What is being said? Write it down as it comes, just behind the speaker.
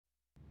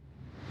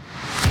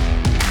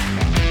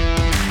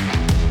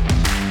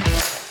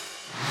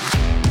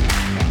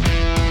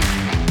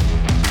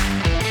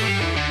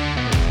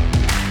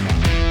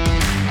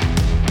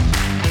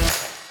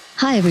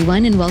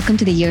everyone, and welcome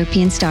to the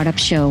European Startup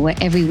Show, where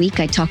every week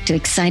I talk to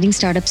exciting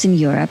startups in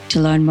Europe to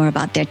learn more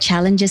about their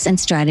challenges and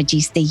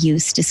strategies they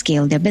use to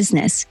scale their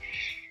business.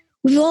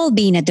 We've all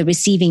been at the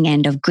receiving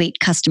end of great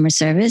customer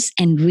service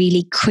and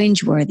really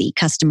cringeworthy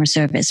customer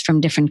service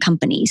from different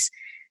companies.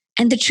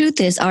 And the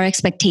truth is, our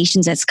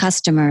expectations as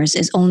customers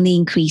is only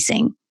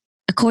increasing.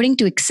 According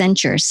to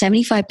Accenture,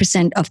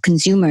 75% of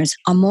consumers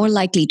are more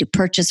likely to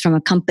purchase from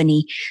a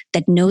company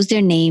that knows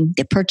their name,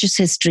 their purchase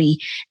history,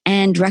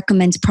 and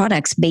recommends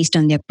products based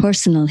on their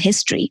personal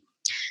history.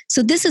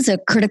 So this is a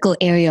critical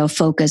area of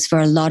focus for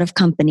a lot of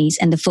companies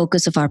and the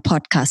focus of our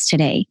podcast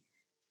today.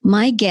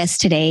 My guests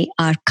today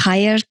are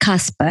Kair,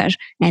 Käsper,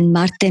 and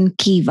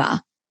Kõiva,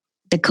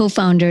 the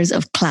co-founders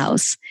of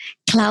Klaus.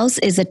 Klaus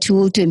is a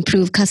tool to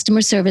improve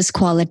customer service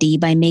quality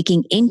by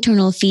making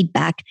internal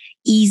feedback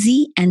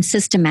easy and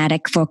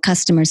systematic for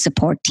customer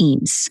support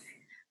teams.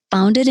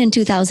 Founded in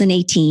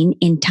 2018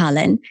 in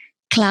Tallinn,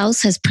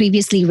 Klaus has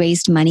previously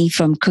raised money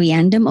from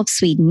Creandum of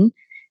Sweden,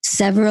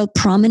 several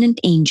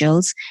prominent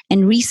angels,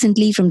 and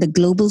recently from the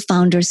Global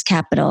Founders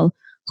Capital,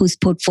 whose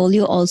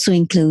portfolio also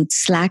includes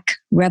Slack,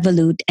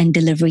 Revolut, and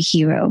Delivery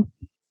Hero.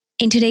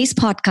 In today's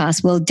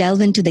podcast, we'll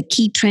delve into the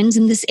key trends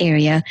in this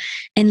area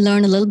and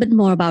learn a little bit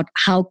more about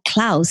how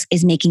Klaus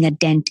is making a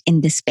dent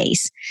in this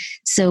space.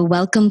 So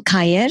welcome,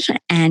 Kair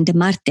and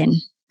Martin.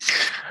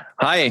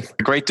 Hi,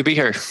 great to be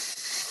here.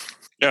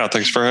 Yeah,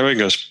 thanks for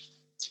having us.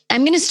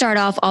 I'm going to start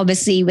off,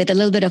 obviously, with a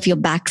little bit of your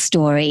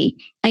backstory.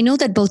 I know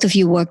that both of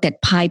you worked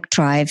at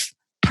Pipedrive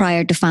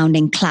prior to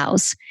founding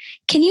Klaus.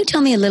 Can you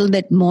tell me a little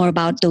bit more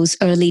about those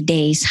early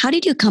days? How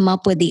did you come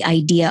up with the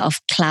idea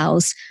of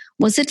Klaus?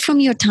 Was it from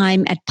your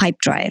time at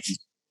Pipedrive?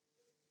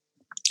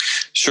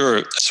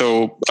 Sure.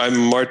 So I'm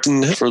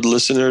Martin for the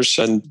listeners,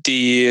 and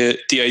the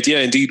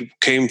idea indeed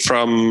came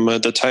from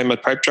the time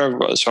at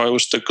Pipedrive. So I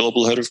was the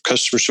global head of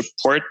customer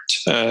support,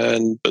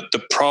 and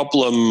the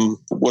problem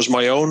was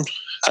my own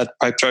at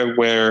Pipedrive,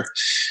 where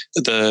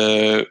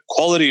the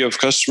quality of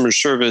customer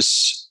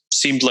service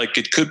seemed like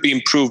it could be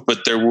improved,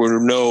 but there were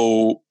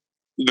no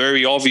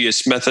very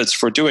obvious methods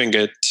for doing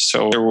it.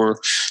 So there were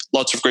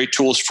lots of great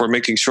tools for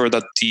making sure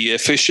that the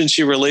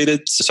efficiency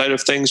related side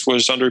of things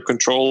was under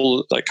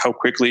control, like how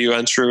quickly you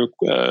answer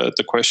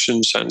the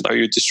questions and how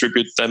you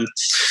distribute them.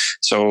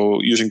 So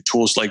using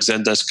tools like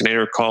Zendesk and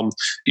Intercom,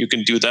 you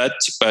can do that,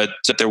 but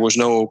there was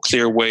no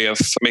clear way of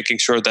making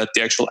sure that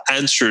the actual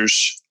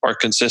answers are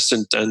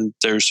consistent and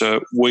there's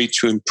a way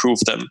to improve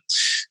them.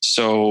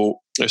 So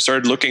I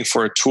started looking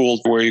for a tool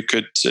where you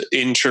could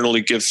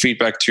internally give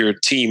feedback to your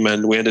team,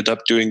 and we ended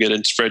up doing it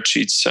in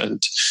spreadsheets.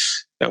 And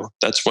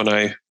that's when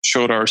I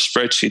showed our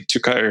spreadsheet to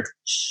Kair.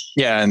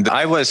 Yeah, and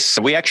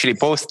we actually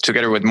both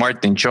together with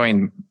Martin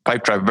joined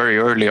Pipedrive very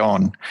early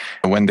on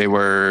when they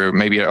were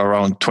maybe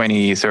around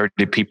 20,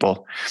 30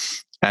 people.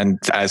 And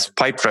as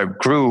Pipedrive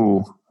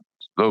grew,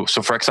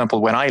 so for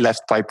example, when I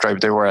left Pipedrive,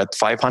 they were at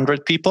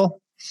 500 people.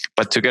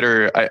 But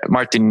together,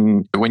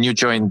 Martin, when you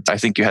joined, I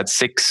think you had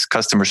 6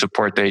 customer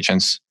support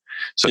agents.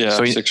 So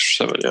 6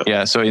 or 7, yeah.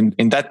 Yeah, so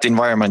in that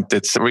environment,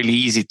 it's really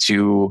easy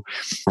to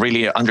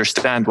really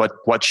understand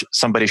what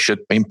somebody should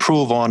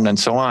improve on and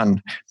so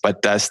on.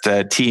 But as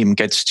the team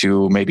gets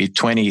to maybe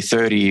 20,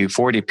 30,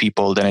 40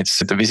 people, then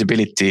the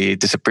visibility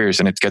disappears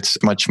and it gets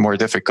much more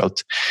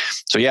difficult.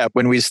 So yeah,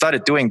 when we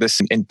started doing this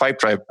in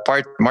Pipedrive,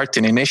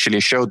 Martin initially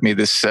showed me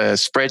this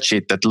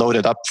spreadsheet that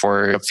loaded up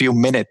for a few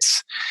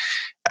minutes.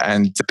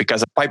 And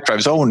because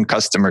Pipedrive's own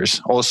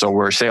customers also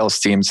were sales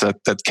teams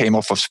that came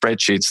off of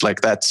spreadsheets like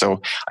that. So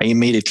I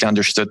immediately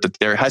understood that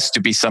there has to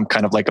be some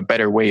kind of like a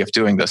better way of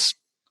doing this.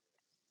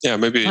 Yeah,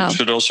 maybe you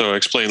should also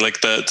explain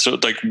what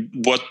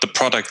the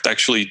product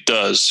actually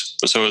does.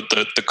 So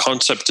the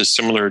concept is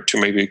similar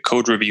to maybe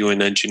code review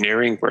in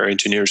engineering, where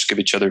engineers give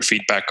each other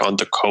feedback on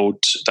the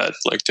code that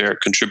they're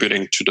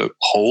contributing to the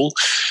whole,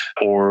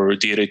 or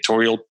the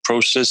editorial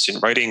process in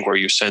writing, where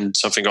you send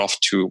something off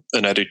to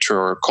an editor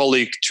or a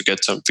colleague to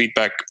get some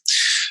feedback.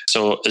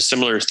 So a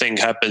similar thing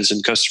happens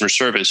in customer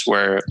service,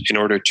 where in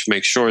order to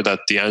make sure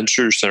that the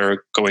answers that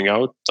are going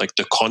out, like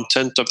the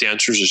content of the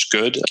answers is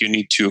good, you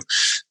need to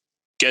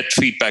get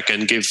feedback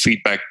and give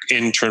feedback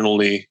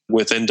internally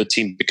within the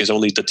team, because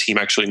only the team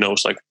actually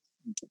knows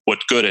what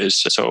good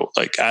is. So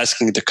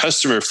asking the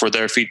customer for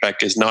their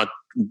feedback is not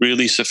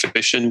really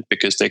sufficient,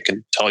 because they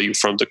can tell you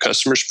from the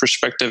customer's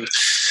perspective.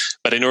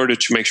 But in order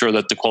to make sure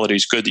that the quality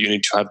is good, you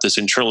need to have this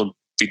internal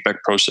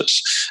feedback process.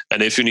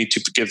 And if you need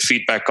to give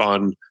feedback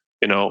on,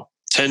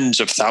 tens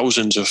of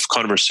thousands of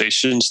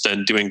conversations,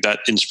 then doing that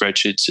in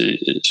spreadsheets,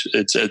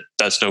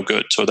 that's no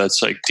good. So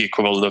that's like the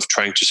equivalent of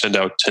trying to send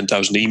out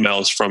 10,000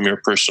 emails from your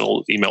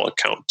personal email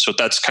account. So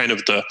that's kind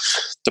of the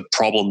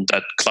problem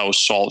that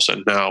Klaus solves.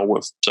 And now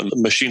with some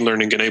machine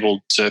learning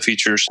enabled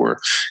features, we're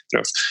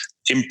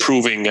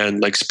improving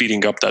and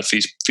speeding up that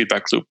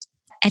feedback loop.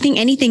 I think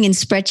anything in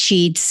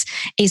spreadsheets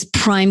is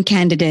prime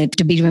candidate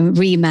to be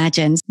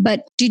reimagined.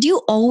 But did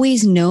you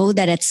always know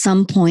that at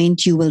some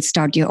point you will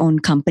start your own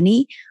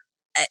company?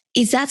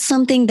 Is that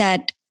something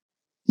that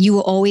you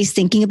were always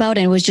thinking about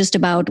and it was just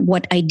about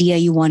what idea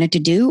you wanted to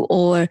do?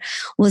 Or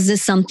was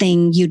this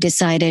something you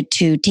decided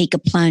to take a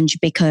plunge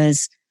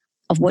because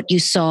of what you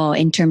saw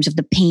in terms of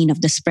the pain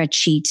of the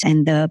spreadsheets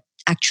and the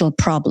actual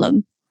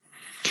problem?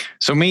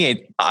 So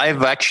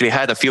I've actually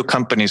had a few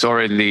companies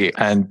already,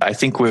 and I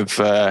think we've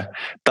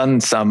done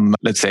some,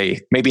 let's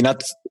say, maybe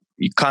not,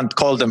 you can't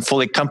call them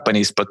fully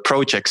companies, but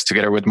projects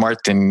together with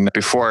Martin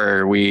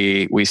before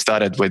we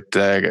started with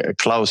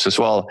Klaus as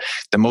well.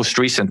 The most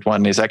recent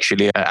one is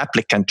actually an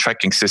applicant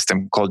tracking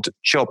system called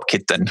Job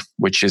Kitten,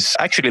 which is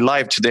actually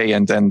live today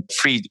and then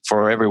free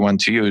for everyone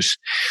to use.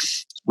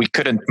 We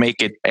couldn't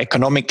make it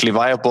economically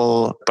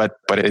viable, but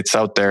it's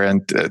out there,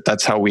 and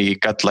that's how we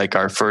got like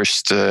our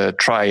first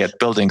try at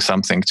building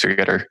something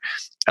together,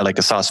 like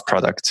a SaaS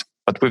product.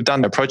 But we've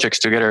done the projects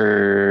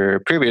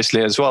together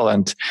previously as well,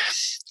 and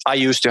I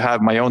used to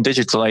have my own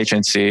digital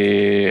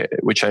agency,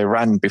 which I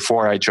ran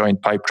before I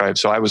joined Pipedrive.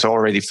 So I was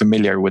already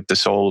familiar with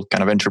this whole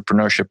kind of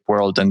entrepreneurship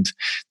world, and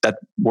that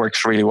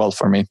works really well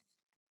for me.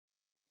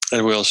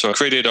 And we also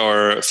created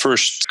our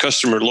first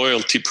customer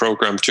loyalty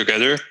program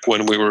together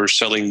when we were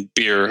selling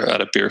beer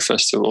at a beer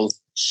festival.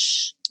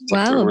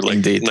 Wow. We were like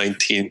Indeed.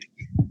 19.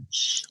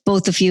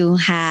 Both of you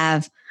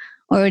have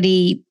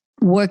already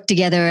worked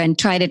together and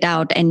tried it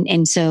out.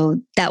 And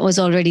so that was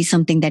already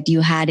something that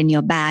you had in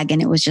your bag,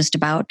 and it was just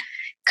about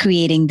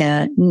creating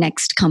the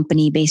next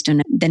company based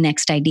on the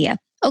next idea.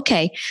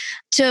 Okay.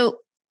 So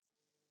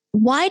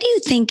why do you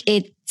think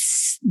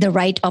it's the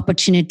right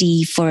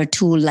opportunity for a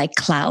tool like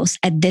Klaus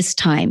at this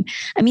time?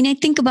 I mean, I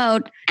think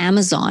about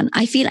Amazon.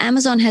 I feel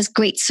Amazon has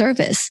great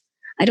service.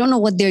 I don't know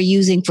what they're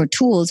using for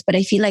tools, but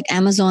I feel like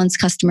Amazon's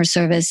customer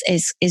service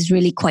is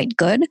really quite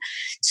good.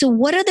 So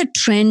what are the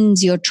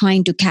trends you're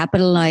trying to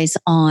capitalize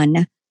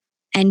on,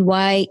 and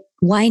why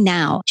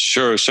now?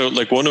 Sure. So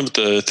like one of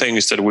the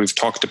things that we've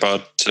talked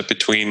about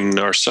between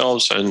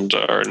ourselves and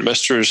our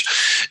investors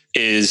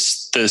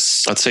is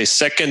this, let's say,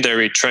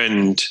 secondary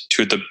trend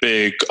to the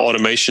big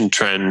automation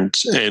trend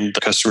in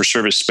the customer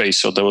service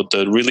space. So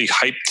the really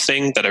hyped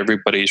thing that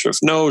everybody sort of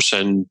knows,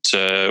 and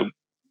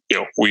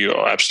we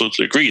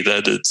absolutely agree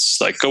that it's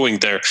like going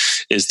there,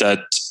 is that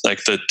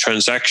like the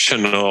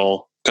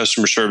transactional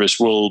customer service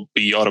will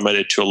be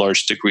automated to a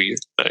large degree.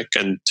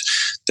 And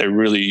there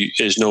really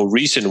is no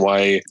reason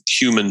why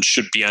humans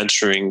should be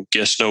answering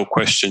yes/no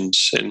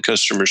questions in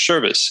customer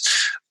service.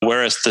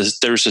 Whereas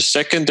there's a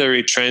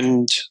secondary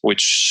trend,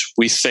 which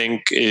we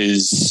think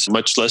is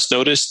much less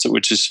noticed,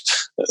 which is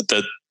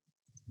that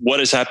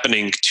what is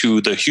happening to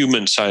the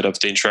human side of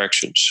the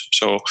interactions.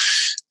 So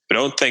we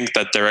don't think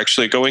that they're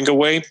actually going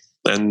away,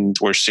 and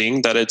we're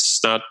seeing that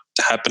it's not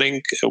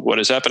happening. What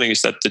is happening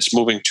is that it's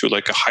moving to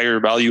like a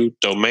higher value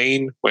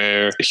domain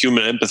where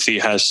human empathy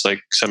has like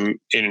some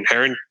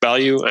inherent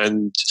value,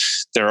 and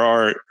there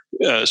are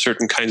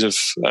certain kinds of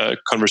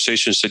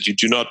conversations that you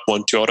do not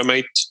want to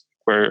automate,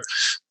 where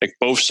like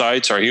both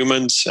sides are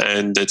humans,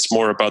 and it's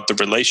more about the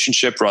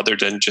relationship rather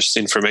than just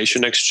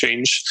information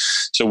exchange.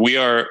 So we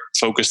are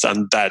focused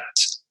on that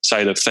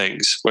side of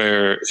things,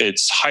 where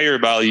it's higher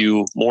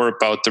value, more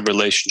about the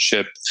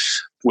relationship,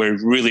 where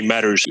it really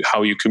matters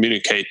how you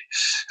communicate.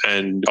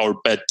 And our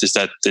bet is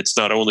that it's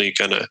not only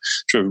going to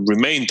sort of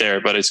remain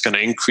there, but it's going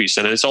to increase.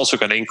 And it's also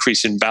going to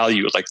increase in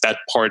value. Like that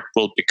part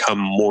will become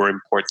more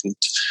important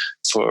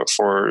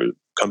for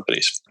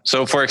companies.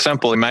 So for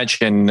example,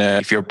 imagine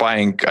if you're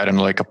buying, I don't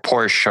know, like a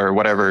Porsche or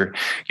whatever,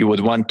 you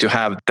would want to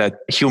have that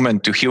human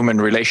to human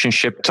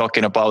relationship,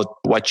 talking about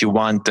what you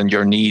want and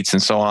your needs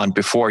and so on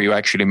before you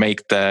actually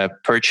make the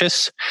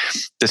purchase.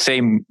 The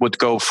same would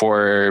go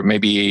for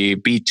maybe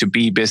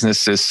B2B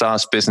businesses,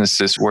 SaaS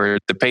businesses, where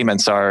the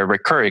payments are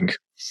recurring,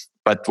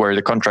 but where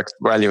the contract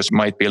values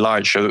might be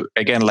large. So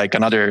again, like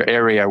another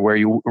area where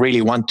you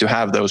really want to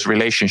have those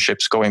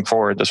relationships going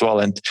forward as well.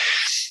 And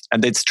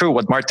it's true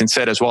what Martin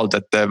said as well,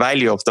 that the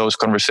value of those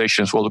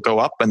conversations will go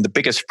up. And the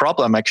biggest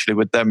problem actually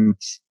with them,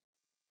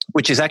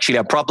 which is actually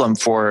a problem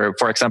for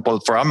example,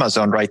 for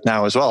Amazon right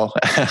now as well,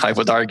 I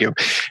would argue,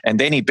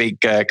 and any big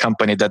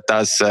company that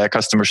does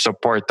customer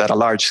support at a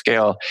large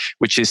scale,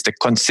 which is the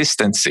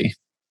consistency.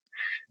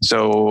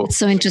 So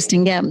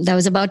interesting. Yeah, I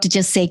was about to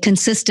just say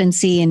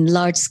consistency in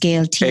large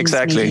scale teams.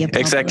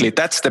 Exactly.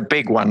 That's the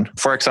big one.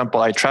 For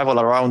example, I travel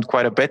around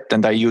quite a bit,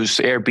 and I use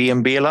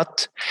Airbnb a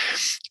lot.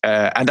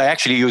 And I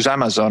actually use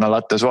Amazon a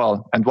lot as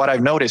well. And what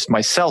I've noticed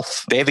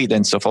myself, the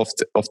evidence of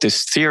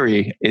this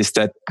theory is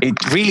that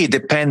it really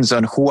depends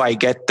on who I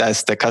get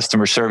as the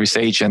customer service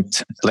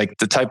agent, like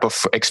the type of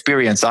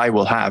experience I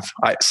will have.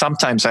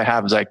 Sometimes I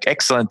have like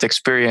excellent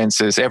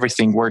experiences.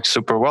 Everything works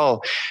super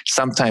well.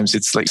 Sometimes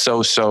it's like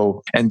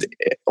so. And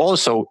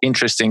also,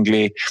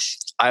 interestingly,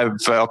 I've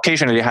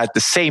occasionally had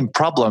the same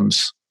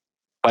problems,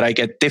 but I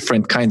get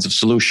different kinds of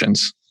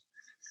solutions,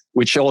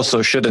 which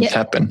also shouldn't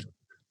happen.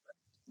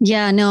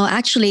 Yeah, no,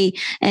 actually,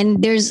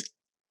 and there's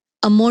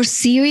a more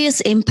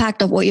serious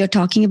impact of what you're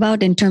talking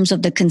about in terms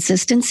of the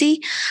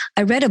consistency.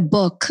 I read a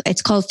book.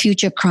 It's called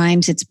Future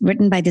Crimes. It's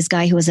written by this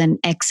guy who was an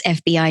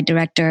ex-FBI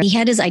director. He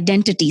had his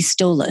identity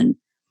stolen.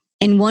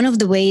 And one of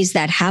the ways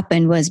that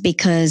happened was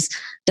because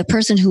the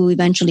person who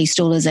eventually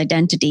stole his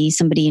identity,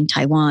 somebody in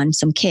Taiwan,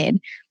 some kid,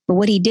 but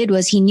what he did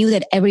was he knew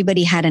that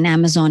everybody had an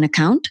Amazon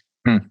account.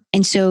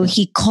 And so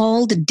he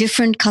called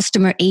different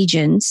customer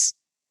agents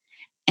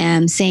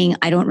saying,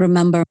 I don't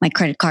remember my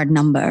credit card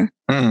number.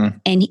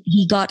 And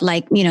he got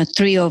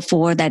 3 or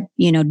 4 that,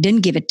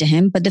 didn't give it to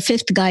him, but the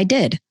 5th guy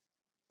did.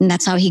 And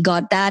that's how he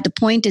got that. The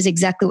point is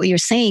exactly what you're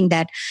saying,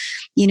 that,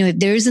 if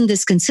there isn't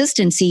this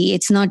consistency,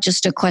 it's not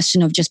just a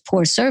question of just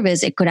poor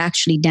service. It could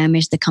actually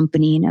damage the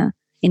company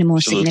in a more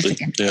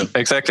significant way. Yeah.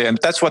 Exactly. And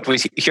that's what we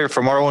hear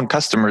from our own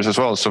customers as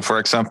well. So for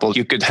example,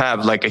 you could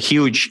have like a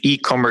huge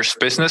e-commerce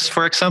business,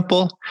 for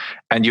example,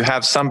 and you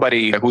have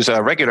somebody who's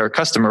a regular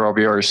customer of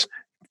yours,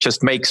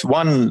 just makes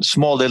one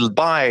small little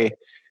buy,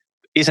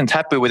 isn't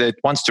happy with it,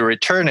 wants to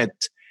return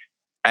it.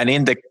 And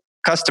in the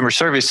customer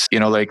service,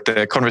 like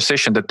the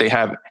conversation that they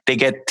have, they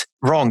get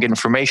wrong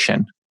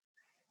information.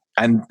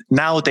 And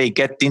now they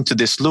get into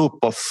this loop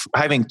of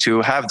having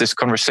to have this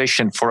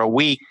conversation for a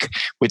week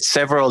with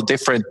several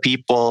different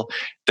people.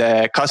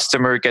 The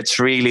customer gets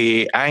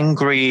really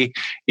angry.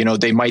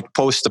 They might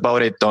post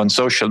about it on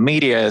social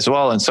media as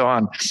well and so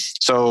on.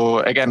 So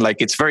again,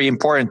 it's very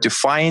important to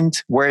find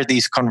where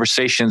these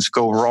conversations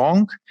go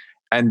wrong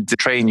and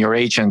train your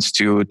agents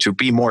to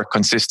be more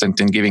consistent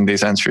in giving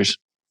these answers.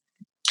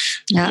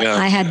 Yeah,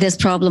 I had this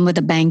problem with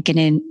a bank and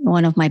in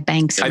one of my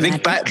banks. I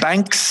think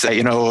banks,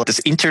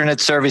 this internet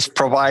service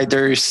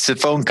providers,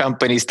 phone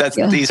companies,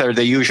 these are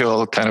the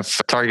usual kind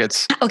of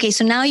targets. Okay,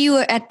 so now you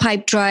are at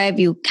Pipedrive,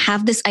 you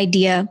have this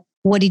idea.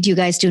 What did you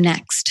guys do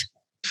next?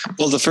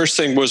 Well, the first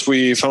thing was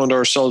we found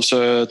ourselves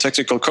a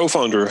technical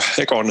co-founder,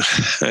 Ekon,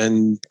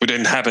 and we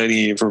didn't have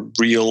any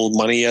real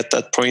money at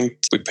that point.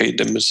 We paid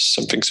him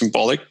something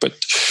symbolic, but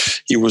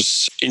he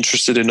was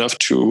interested enough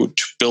to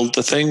build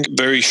the thing.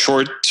 Very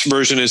short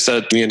version is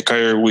that me and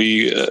Kair,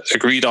 we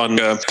agreed on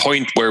a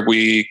point where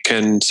we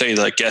can say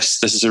yes,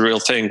 this is a real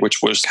thing,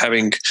 which was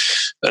having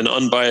an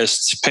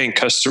unbiased paying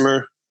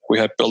customer. We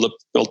had built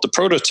the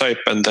prototype,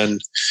 and then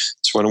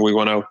it's when we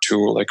went out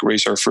to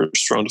raise our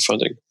first round of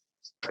funding.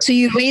 So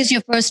you raised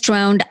your first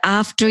round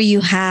after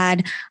you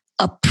had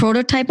a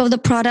prototype of the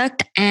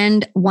product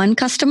and one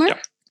customer? Yeah,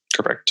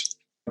 correct.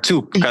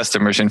 2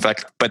 customers, in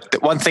fact.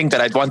 But one thing that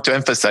I'd want to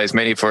emphasize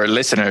maybe for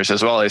listeners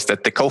as well is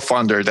that the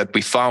co-founder that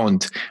we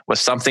found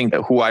was something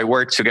who I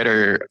worked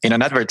together in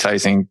an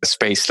advertising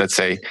space, let's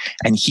say,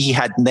 and he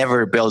had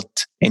never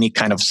built any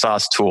kind of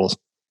SaaS tool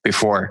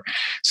before.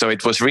 So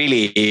it was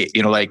really,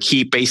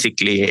 he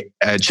basically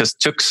just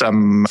took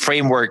some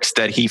frameworks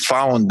that he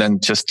found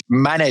and just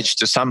managed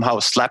to somehow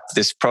slap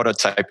this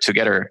prototype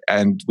together.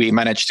 And we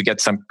managed to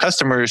get some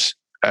customers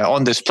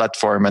on this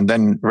platform and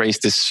then raise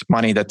this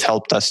money that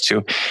helped us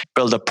to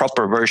build a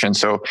proper version.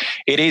 So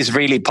it is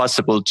really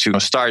possible to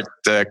start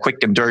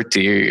quick and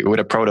dirty with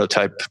a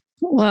prototype.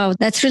 Wow,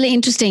 that's really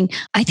interesting.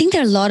 I think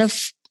there are a lot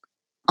of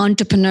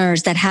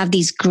entrepreneurs that have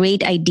these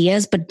great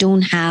ideas, but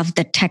don't have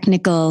the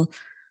technical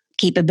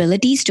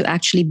capabilities to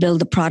actually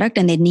build the product,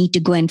 and they need to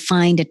go and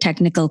find a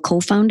technical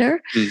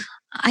co-founder.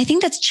 I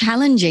think that's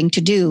challenging to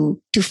do,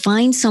 to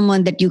find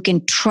someone that you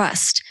can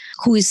trust,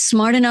 who is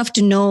smart enough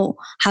to know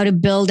how to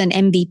build an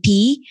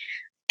MVP,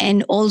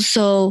 and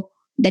also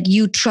that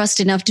you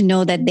trust enough to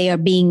know that they are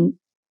being,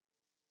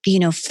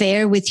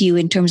 fair with you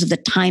in terms of the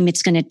time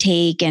it's going to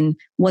take and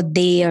what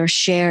their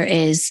share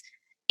is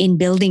in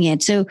building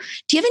it. So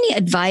do you have any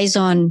advice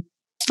on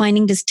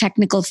finding this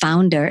technical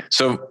founder?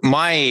 So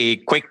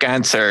my quick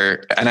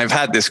answer, and I've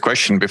had this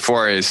question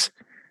before, is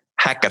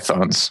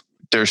hackathons.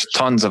 There's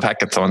tons of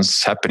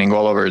hackathons happening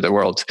all over the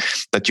world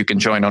that you can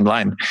join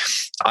online.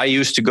 I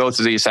used to go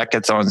to these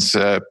hackathons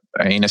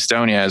in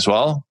Estonia as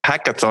well.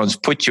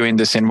 Hackathons put you in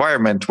this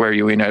environment where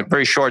you, in a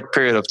very short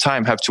period of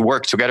time, have to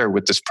work together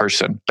with this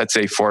person, let's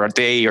say for a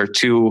day or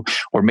 2,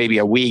 or maybe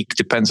a week,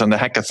 depends on the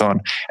hackathon.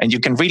 And you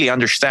can really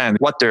understand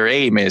what their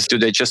aim is. Do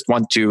they just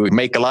want to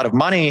make a lot of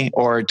money,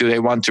 or do they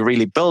want to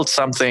really build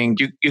something?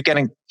 You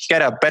can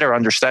get a better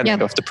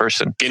understanding of the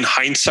person. In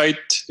hindsight,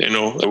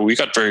 we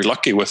got very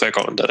lucky with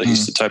Ekon that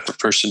he's the type of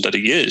person that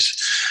he is.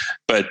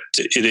 But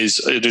it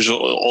is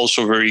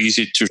also very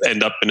easy to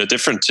end up in a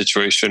different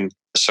situation.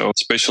 So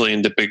especially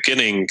in the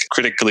beginning,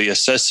 critically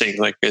assessing,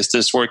 is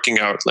this working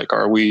out?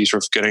 Are we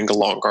sort of getting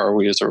along? Are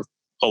we sort of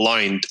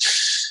aligned?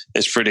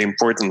 Is pretty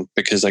important,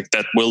 because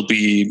that will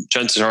be,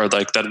 chances are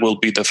that will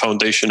be the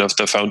foundation of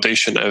the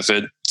foundation. If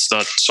it's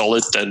not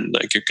solid, then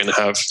you can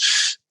have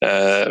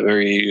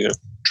very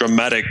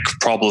dramatic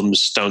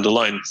problems down the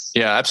line.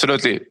 Yeah,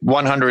 absolutely.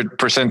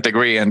 100%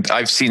 agree. And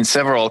I've seen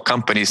several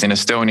companies in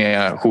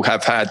Estonia who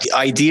have had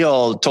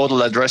ideal total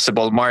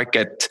addressable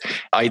market,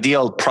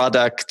 ideal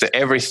product,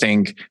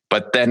 everything,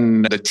 but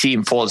then the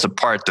team falls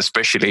apart,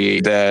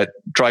 especially the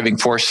driving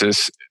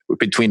forces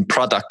between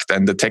product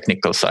and the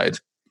technical side.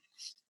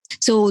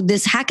 So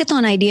this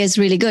hackathon idea is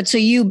really good. So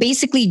you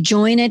basically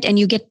join it and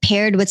you get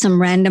paired with some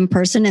random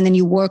person and then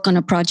you work on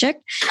a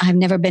project. I've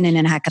never been in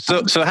a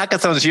hackathon. So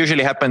hackathons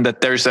usually happen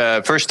that there's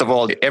first of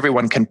all,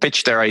 everyone can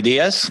pitch their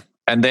ideas.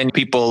 And then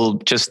people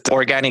just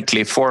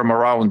organically form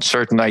around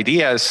certain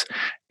ideas.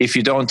 If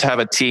you don't have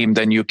a team,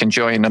 then you can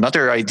join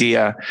another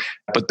idea.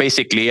 But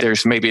basically,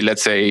 there's maybe,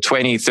 let's say,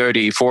 20,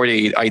 30,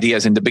 40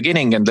 ideas in the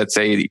beginning. And let's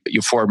say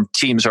you form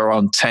teams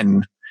around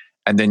 10,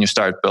 and then you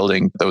start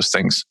building those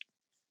things.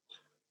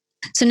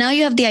 So now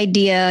you have the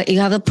idea, you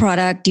have a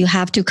product, you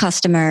have 2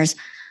 customers.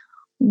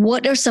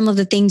 What are some of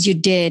the things you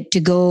did to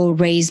go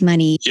raise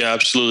money? Yeah,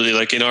 absolutely.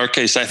 Like in our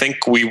case, I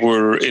think we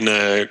were in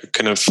a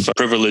kind of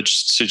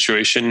privileged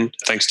situation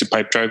thanks to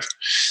Pipedrive.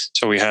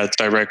 So we had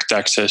direct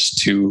access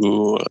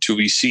to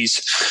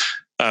VCs.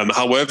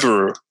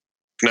 However,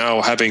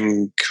 now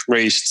having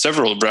raised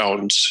several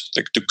rounds,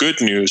 like the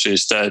good news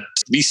is that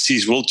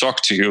VCs will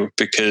talk to you,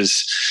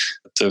 because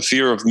the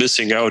fear of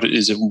missing out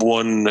is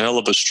one hell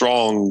of a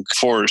strong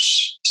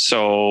force.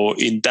 So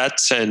in that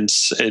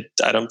sense,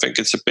 I don't think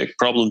it's a big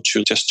problem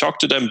to just talk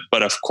to them.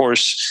 But of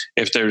course,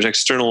 if there's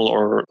external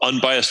or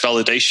unbiased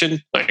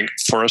validation, like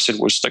for us, it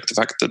was like the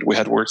fact that we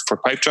had worked for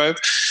Pipedrive.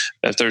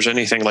 If there's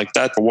anything like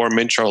that, a warm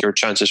intro, your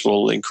chances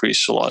will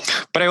increase a lot.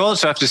 But I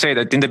also have to say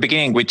that in the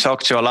beginning, we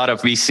talked to a lot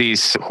of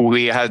VCs who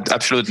we had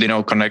absolutely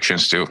no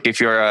connections to. If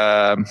you're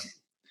a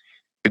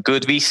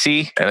good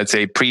VC, let's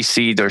say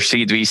pre-seed or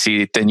seed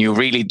VC, then you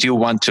really do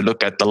want to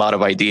look at a lot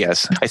of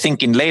ideas. I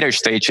think in later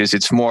stages,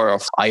 it's more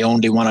of, I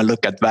only want to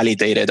look at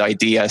validated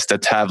ideas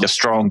that have a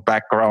strong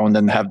background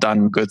and have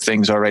done good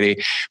things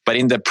already. But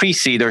in the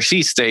pre-seed or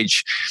seed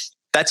stage,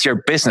 that's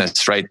your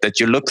business, right? That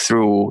you look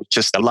through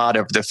just a lot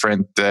of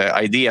different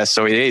ideas.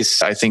 So it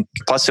is, I think,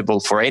 possible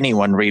for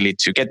anyone really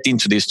to get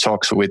into these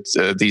talks with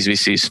these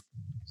VCs.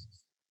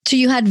 So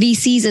you had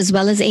VCs as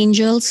well as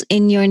angels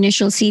in your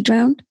initial seed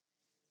round?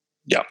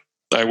 Yeah.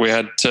 We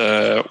had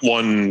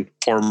one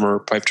former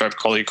Pipedrive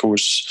colleague who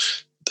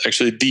was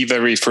actually the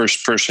very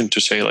first person to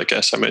say, like,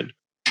 yes, I'm in.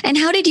 And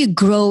how did you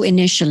grow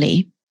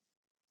initially?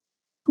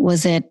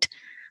 Was it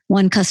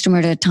one customer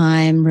at a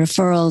time,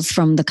 referrals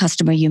from the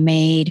customer you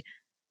made,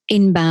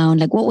 inbound?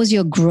 Like, what was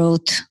your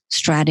growth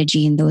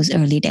strategy in those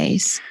early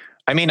days?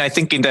 I mean, I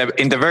think in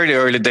the very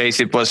early days,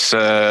 it was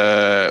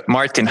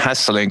Martin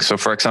hassling. So,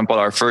 for example,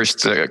 our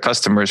first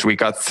customers we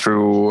got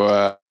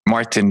through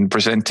Martin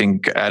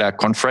presenting at a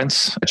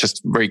conference,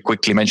 just very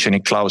quickly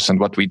mentioning Klaus and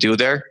what we do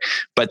there.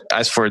 But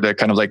as for the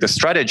kind of like the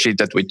strategy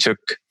that we took,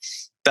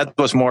 that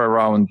was more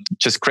around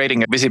just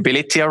creating a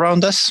visibility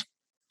around us.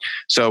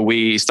 So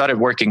we started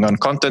working on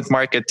content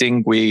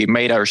marketing. We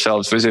made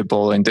ourselves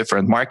visible in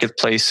different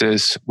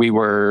marketplaces. We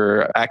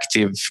were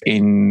active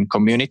in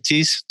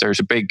communities. There's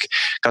a big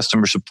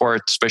customer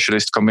support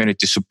specialist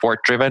community,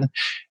 support driven.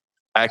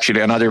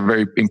 Actually, another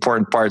very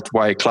important part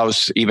why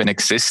Klaus even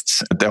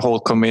exists, the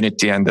whole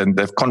community, and then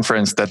the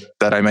conference that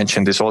I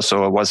mentioned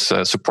was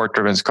a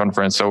support-driven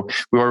conference. So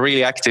we were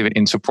really active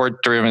in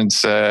support-driven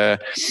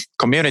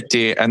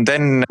community. And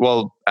then,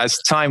 well, as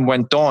time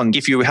went on,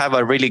 if you have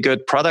a really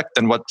good product,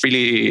 then what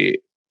really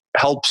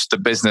helps the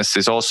business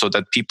is also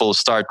that people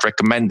start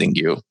recommending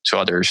you to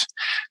others.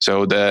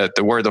 So the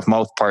word of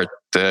mouth part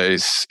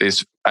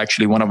is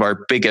actually one of our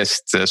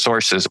biggest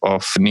sources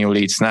of new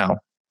leads now.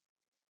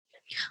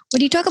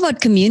 When you talk about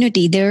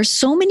community, there are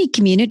so many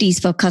communities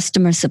for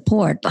customer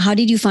support. How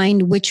did you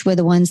find which were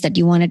the ones that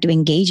you wanted to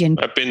engage in?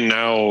 I've been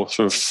now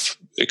sort of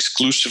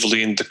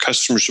exclusively in the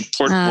customer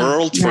support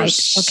world for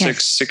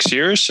six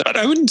years.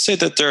 I wouldn't say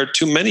that there are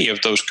too many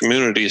of those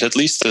communities, at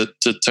least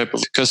the type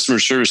of customer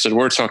service that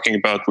we're talking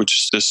about, which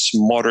is this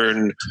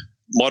modern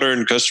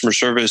customer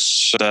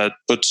service that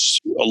puts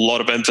a lot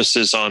of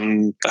emphasis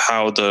on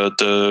how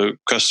the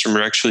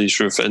customer actually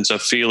sort of ends up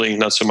feeling,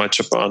 not so much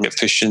upon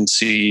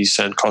efficiencies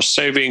and cost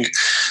saving,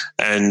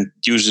 and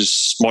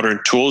uses modern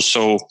tools.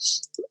 So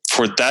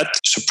for that,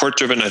 support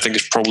driven, I think,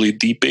 is probably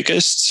the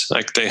biggest.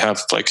 Like they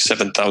have like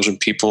 7,000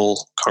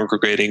 people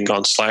congregating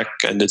on Slack,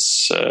 and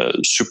it's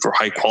super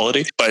high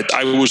quality. But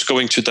I was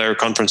going to their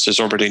conferences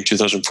already in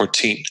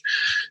 2014.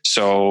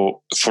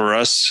 So for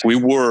us, we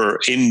were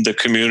in the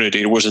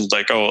community. It wasn't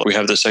like, oh, we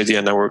have this idea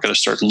and now we're going to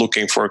start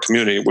looking for a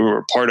community. We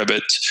were part of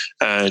it.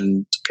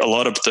 And a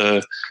lot of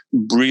the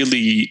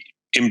really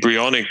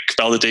embryonic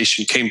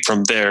validation came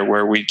from there,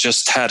 where we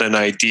just had an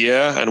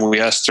idea and we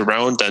asked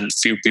around, and a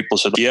few people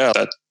said, yeah,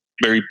 that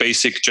very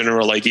basic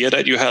general idea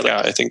that you had, yeah,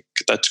 I think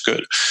that's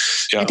good.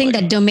 Yeah, I think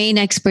that domain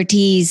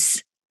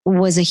expertise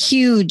was a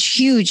huge,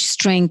 huge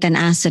strength and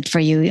asset for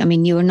you. I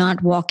mean, you were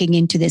not walking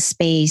into this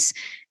space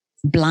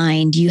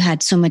blind. You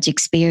had so much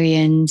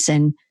experience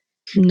and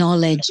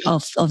knowledge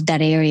of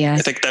that area. I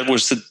think that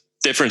was the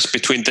difference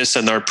between this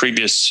and our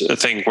previous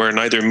thing, where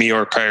neither me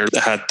or Kair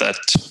had that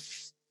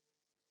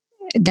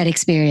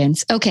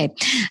experience. Okay.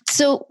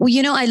 So,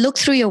 I looked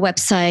through your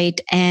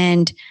website,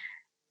 and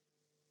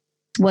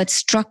what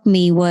struck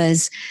me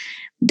was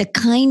the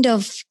kind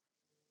of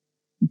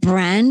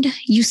brand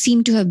you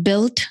seem to have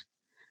built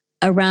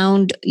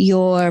around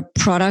your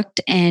product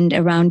and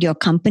around your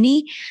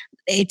company.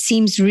 It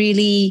seems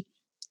really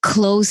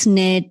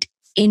close-knit,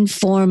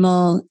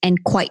 informal,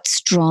 and quite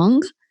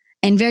strong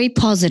and very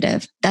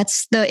positive.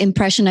 That's the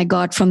impression I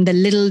got from the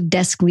little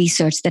desk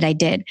research that I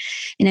did.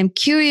 And I'm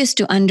curious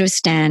to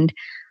understand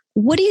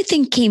what do you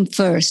think came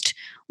first?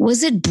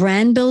 Was it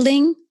brand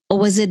building, or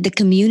was it the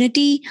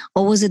community,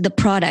 or was it the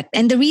product?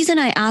 And the reason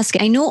I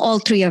ask, I know all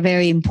three are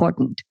very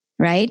important,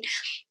 right?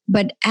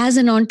 But as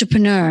an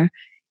entrepreneur,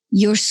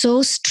 you're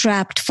so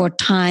strapped for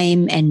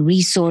time and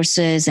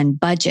resources and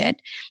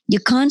budget. You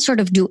can't sort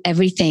of do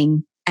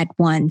everything at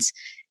once.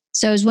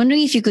 So I was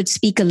wondering if you could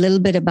speak a little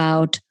bit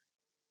about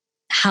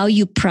how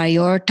you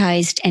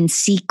prioritized and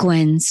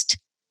sequenced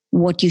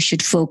what you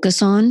should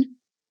focus on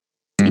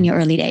in your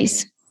early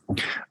days.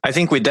 I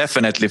think we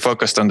definitely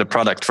focused on the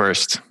product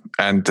first,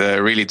 and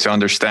really to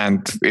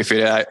understand if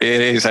it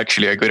is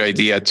actually a good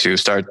idea to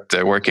start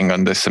working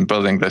on this and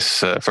building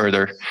this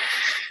further.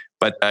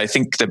 But I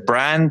think the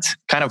brand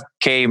kind of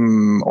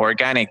came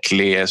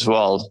organically as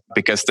well,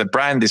 because the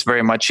brand is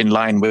very much in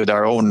line with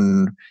our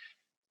own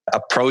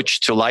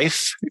approach to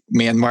life,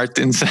 me and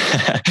Martin's.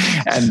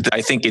 And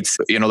I think it's,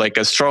 like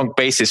a strong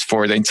basis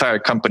for the entire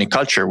company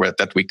culture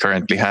that we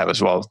currently have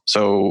as well.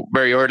 So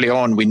very early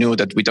on, we knew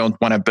that we don't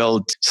want to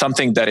build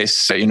something that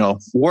is,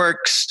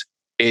 works,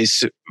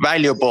 is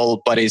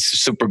valuable, but is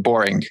super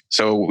boring.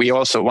 So we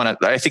also want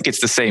to, I think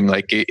it's the same.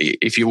 Like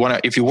if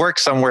you work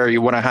somewhere,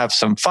 you want to have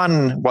some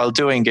fun while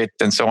doing it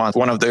and so on.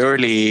 One of the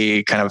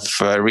early kind of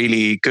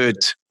really good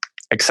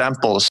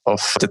examples of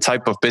the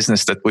type of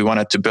business that we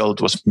wanted to build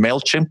was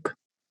MailChimp.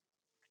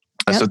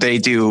 Yep. So they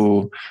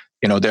do,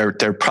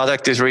 their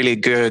product is really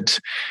good.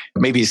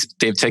 Maybe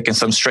they've taken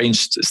some strange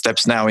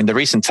steps now in the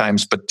recent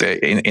times, but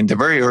in the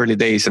very early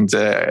days and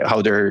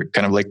how their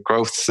kind of like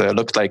growth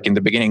looked like in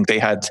the beginning, they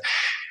had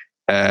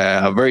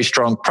a very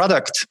strong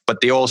product,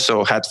 but they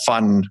also had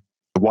fun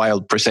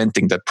while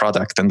presenting that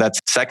product. And that's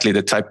exactly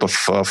the type of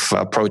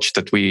approach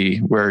that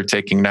we were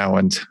taking now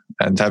and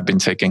have been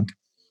taking.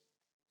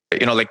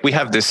 Like we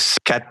have this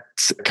cat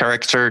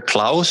character,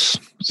 Klaus,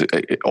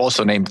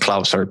 also named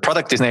Klaus. Our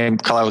product is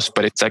named Klaus,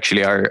 but it's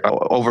actually our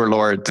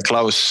overlord,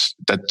 Klaus,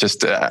 that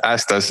just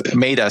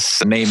made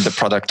us name the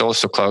product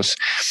also Klaus.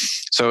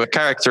 So a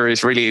character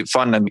is really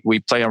fun, and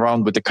we play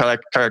around with the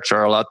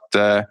character a lot.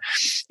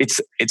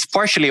 It's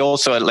partially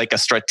also like a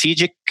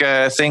strategic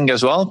thing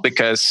as well,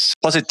 because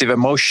positive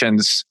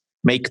emotions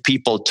make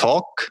people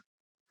talk.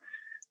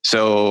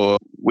 So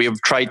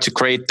we've tried to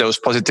create those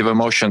positive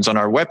emotions on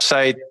our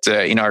website,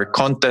 in our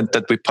content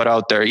that we put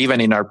out there, even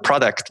in our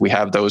product. We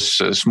have those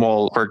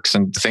small quirks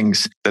and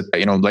things that,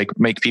 like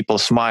make people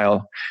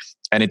smile.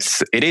 And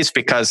it is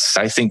because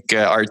I think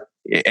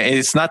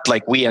it's not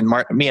like me and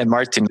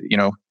Martin,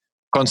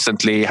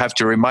 constantly have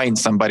to remind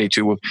somebody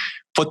to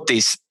put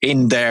this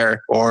in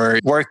there or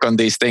work on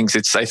these things.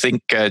 It's, I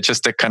think,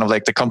 just the kind of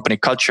like the company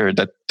culture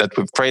that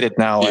we've created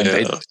now, and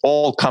it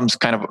all comes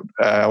kind of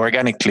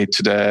organically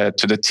to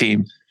the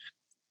team.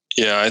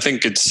 Yeah, I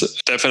think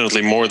it's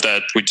definitely more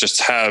that we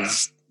just have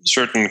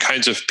certain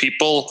kinds of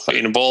people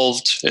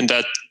involved in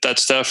that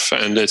stuff,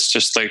 and it's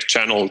just like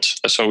channeled.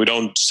 So we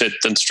don't sit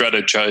and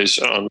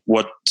strategize on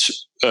what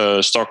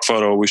stock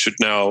photo we should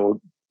now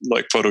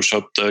like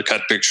Photoshop the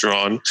cat picture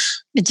on.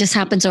 It just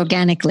happens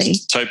organically.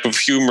 Type of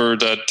humor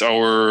that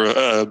our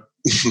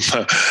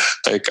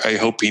like I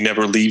hope he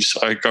never leaves,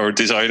 like our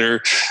designer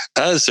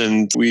has,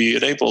 and we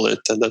enable it,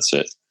 and that's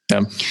it.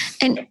 Yeah.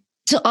 And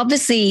so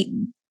obviously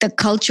the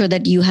culture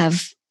that you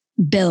have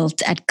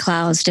built at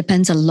Klaus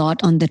depends a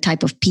lot on the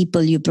type of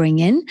people you bring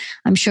in.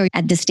 I'm sure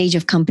at the stage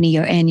of company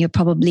you're in, you're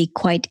probably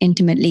quite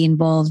intimately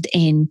involved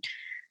in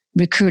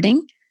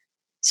recruiting.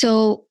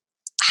 So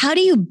how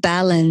do you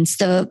balance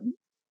the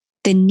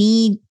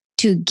need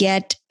to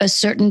get a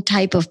certain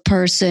type of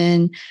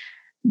person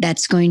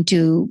that's going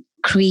to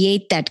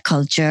create that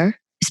culture,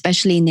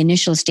 especially in the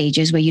initial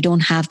stages where you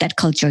don't have that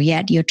culture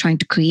yet, you're trying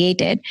to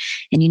create it,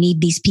 and you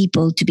need these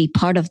people to be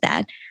part of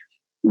that,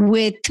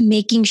 with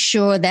making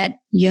sure that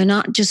you're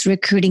not just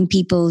recruiting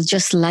people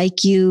just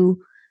like you,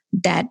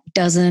 that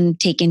doesn't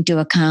take into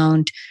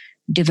account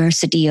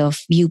diversity of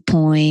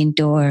viewpoint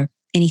or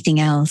anything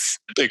else?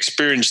 The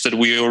experience that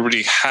we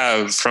already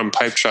have from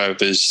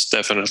Pipedrive is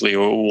definitely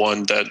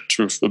one that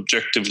sort of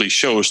objectively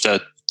shows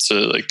that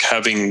like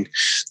having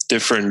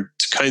different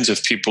kinds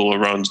of people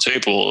around the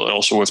table,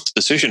 also with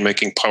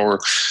decision-making power,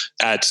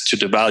 adds to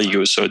the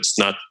value. So it's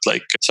not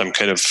like some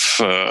kind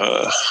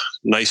of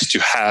nice to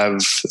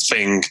have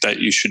thing that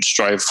you should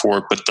strive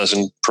for, but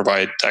doesn't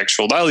provide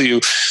actual value.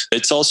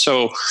 It's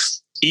also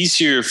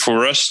easier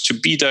for us to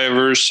be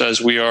diverse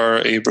as we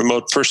are a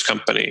remote first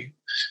company.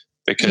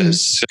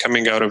 Because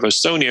coming out of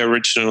Estonia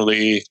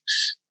originally,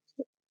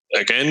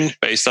 again,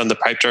 based on the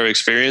Pipedrive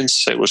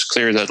experience, it was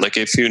clear that like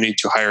if you need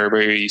to hire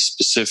very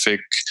specific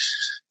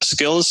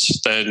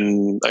skills,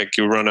 then like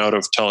you run out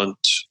of talent.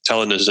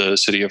 Tallinn is a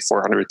city of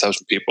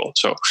 400,000 people.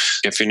 So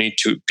if you need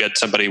to get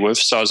somebody with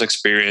SaaS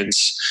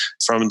experience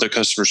from the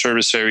customer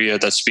service area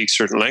that speaks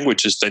certain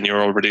languages, then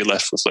you're already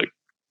left with like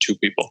 2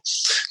 people.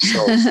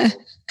 So,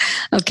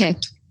 okay.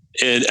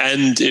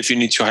 And if you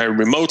need to hire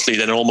remotely,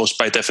 then almost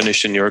by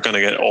definition, you're going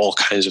to get all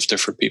kinds of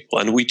different people.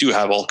 And we do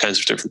have all kinds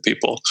of different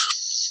people.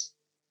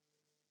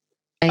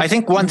 I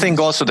think one thing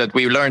also that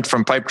we learned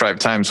from Pipedrive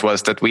times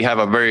was that we have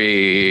a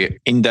very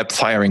in-depth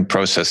hiring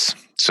process.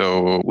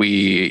 So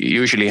we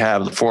usually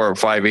have 4 or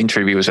 5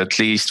 interviews at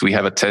least. We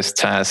have a test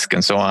task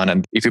and so on.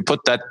 And if you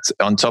put that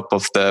on top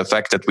of the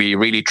fact that we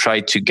really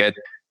try to get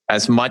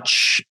as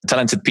much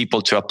talented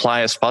people to apply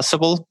as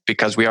possible,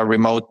 because we are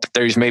remote,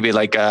 there is maybe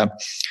like a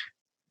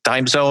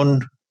time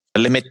zone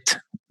limit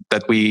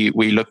that we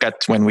look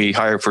at when we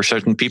hire for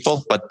certain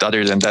people. But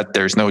other than that,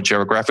 there's no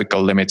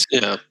geographical limits.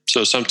 Yeah.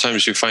 So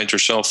sometimes you find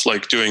yourself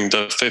like doing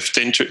the 5th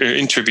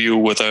interview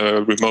with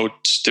a remote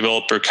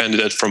developer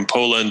candidate from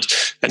Poland,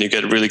 and you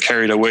get really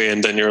carried away,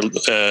 and then you're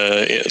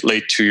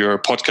late to your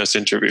podcast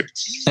interview.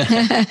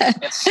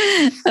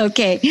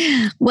 Okay.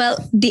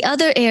 Well, the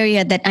other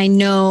area that I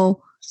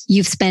know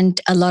you've spent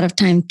a lot of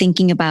time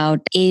thinking about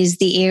is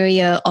the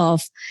area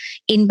of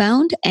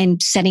inbound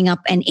and setting up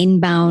an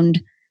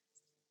inbound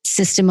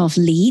system of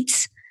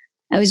leads.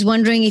 I was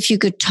wondering if you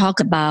could talk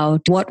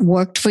about what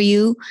worked for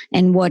you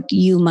and what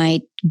you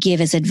might give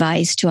as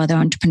advice to other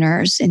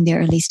entrepreneurs in their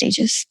early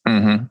stages.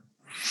 Mm-hmm.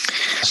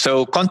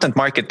 So content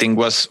marketing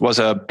was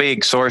a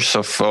big source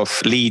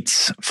of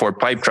leads for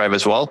Pipedrive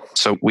as well.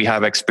 So we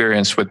have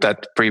experience with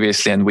that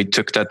previously, and we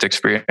took that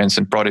experience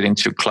and brought it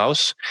into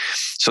Klaus.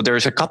 So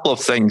there's a couple of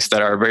things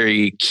that are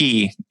very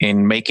key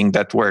in making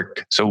that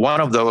work. So one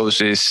of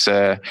those is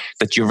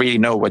that you really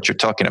know what you're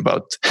talking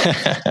about.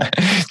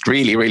 It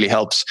really, really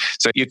helps.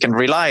 So you can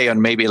rely on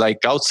maybe like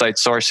outside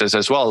sources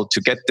as well to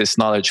get this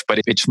knowledge, but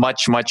it's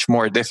much, much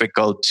more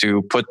difficult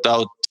to put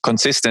out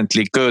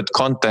consistently good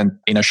content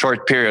in a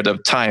short period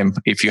of time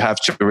if you have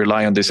to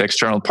rely on this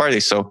external party.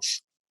 So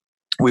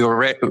we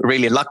were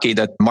really lucky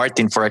that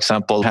Martin, for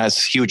example,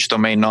 has huge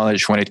domain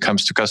knowledge when it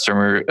comes to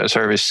customer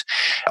service.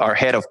 Our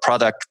head of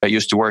product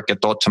used to work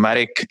at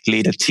Automatic,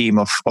 lead a team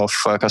of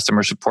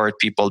customer support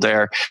people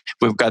there.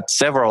 We've got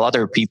several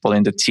other people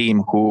in the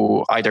team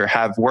who either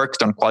have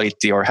worked on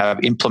quality or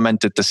have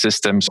implemented the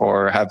systems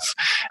or have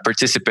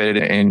participated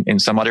in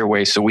some other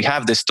way. So we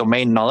have this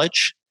domain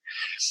knowledge.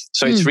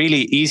 So it's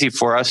really easy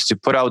for us to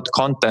put out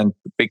content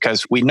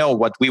because we know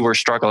what we were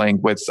struggling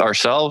with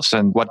ourselves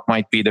and what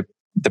might be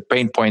the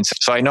pain points.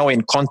 So I know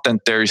in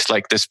content, there's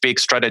like this big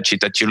strategy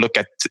that you look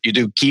at, you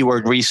do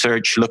keyword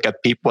research, look at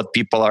what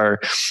people are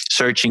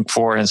searching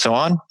for and so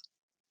on.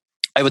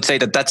 I would say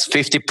that that's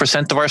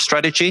 50% of our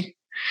strategy.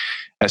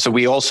 So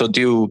we also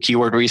do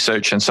keyword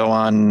research and so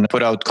on,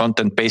 put out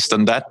content based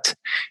on that.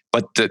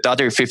 But the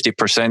other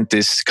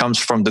 50% comes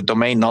from the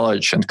domain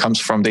knowledge and comes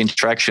from the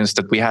interactions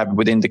that we have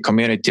within the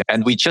community.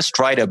 And we just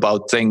write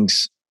about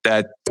things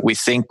that we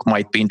think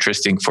might be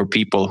interesting for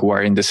people who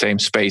are in the same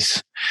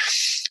space.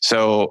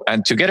 So,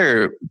 and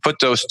together, put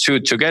those two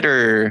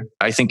together,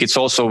 I think it's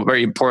also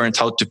very important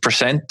how to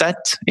present that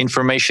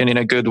information in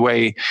a good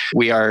way.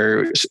 We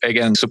are,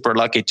 again, super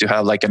lucky to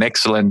have like an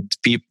excellent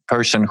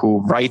person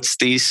who writes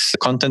these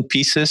content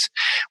pieces.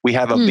 We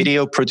have a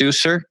video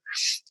producer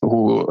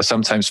who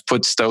sometimes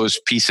puts those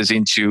pieces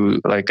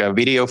into like a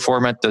video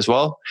format as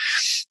well.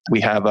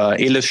 We have an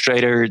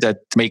illustrator that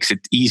makes it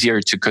easier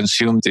to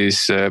consume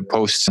these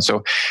posts.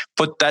 So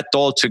put that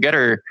all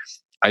together.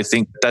 I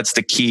think that's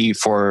the key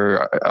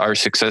for our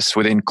success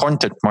within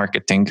content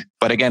marketing.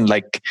 But again,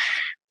 like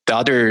the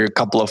other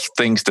couple of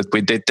things that we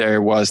did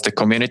there was the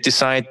community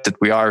side, that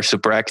we are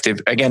super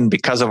active, again,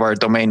 because of our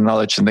domain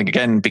knowledge. And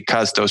again,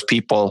 because those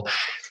people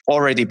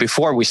already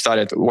before we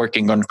started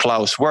working on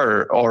Klaus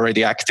were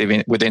already active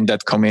within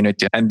that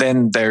community. And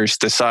then there's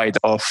the side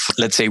of,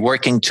 let's say,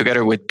 working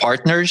together with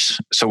partners.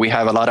 So we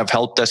have a lot of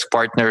help desk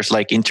partners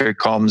like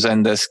Intercom,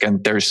 Zendesk,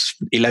 and there's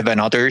 11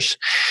 others,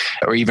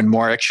 or even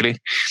more actually.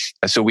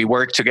 So we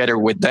work together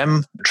with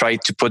them, try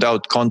to put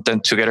out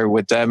content together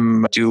with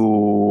them, do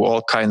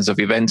all kinds of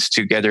events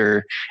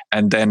together,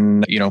 and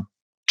then,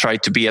 try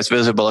to be as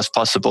visible as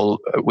possible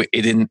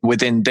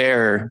within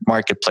their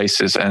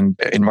marketplaces and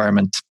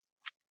environment.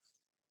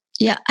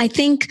 Yeah, I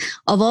think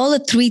of all the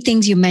 3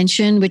 things you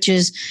mentioned, which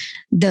is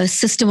the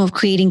system of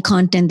creating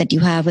content that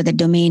you have with the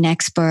domain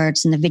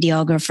experts and the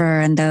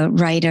videographer and the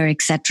writer,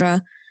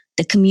 etc.,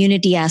 the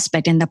community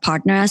aspect and the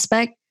partner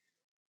aspect.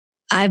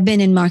 I've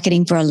been in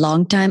marketing for a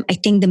long time. I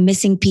think the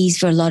missing piece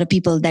for a lot of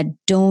people that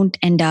don't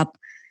end up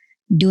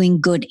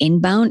doing good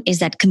inbound is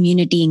that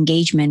community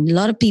engagement. A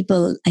lot of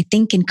people, I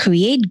think, can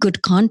create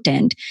good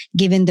content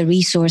given the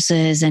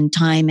resources and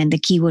time and the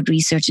keyword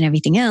research and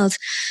everything else,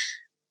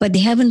 but they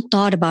haven't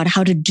thought about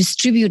how to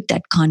distribute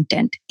that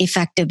content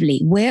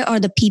effectively. Where are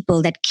the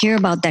people that care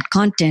about that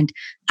content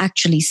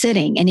actually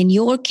sitting? And in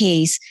your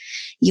case,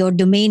 your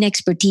domain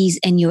expertise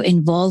and your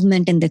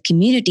involvement in the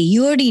community,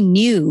 you already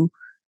knew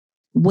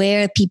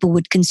where people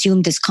would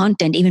consume this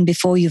content even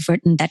before you've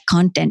written that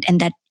content,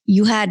 and that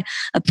you had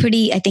a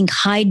pretty, I think,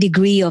 high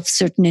degree of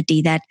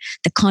certainty that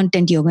the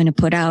content you're going to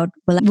put out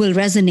will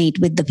resonate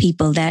with the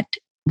people that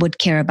would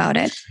care about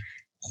it.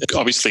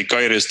 Obviously,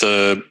 Kair is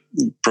the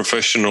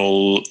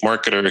professional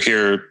marketer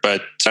here,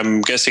 but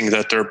I'm guessing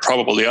that there are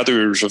probably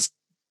others of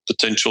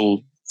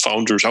potential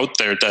founders out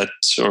there that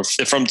sort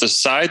of from the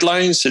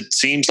sidelines, it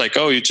seems like,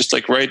 oh, you just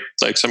like write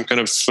like some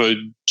kind of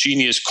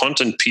genius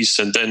content piece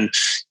and then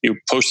you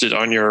post it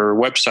on your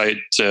website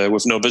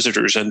with no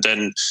visitors. And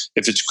then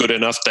if it's good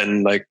enough,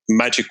 then like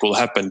magic will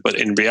happen. But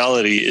in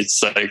reality,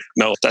 it's like,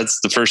 no, that's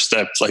the first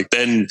step. Like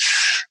then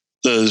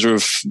the sort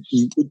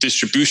of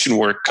distribution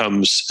work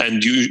comes,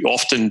 and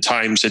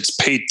oftentimes it's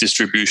paid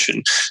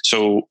distribution.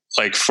 So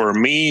like for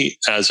me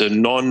as a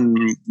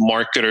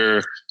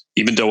non-marketer,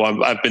 even though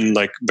I've been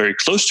like very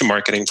close to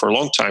marketing for a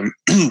long time,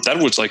 that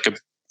was like a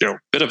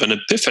bit of an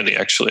epiphany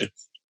actually.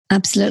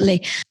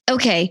 Absolutely.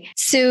 Okay.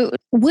 So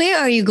where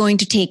are you going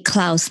to take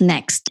Klaus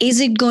next? Is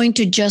it going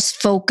to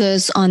just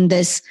focus on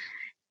this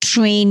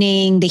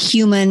training, the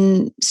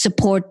human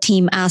support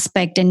team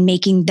aspect and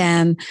making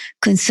them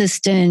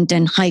consistent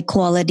and high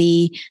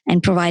quality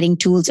and providing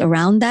tools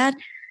around that?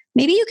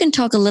 Maybe you can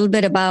talk a little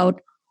bit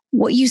about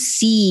what you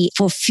see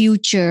for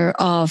future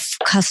of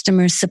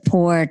customer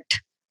support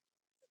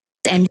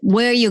and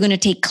where you're going to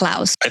take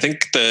Klaus. I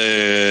think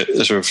the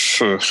sort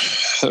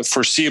of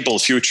foreseeable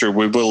future,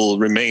 we will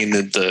remain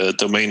in the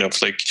domain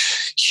of like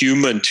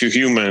human to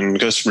human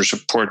customer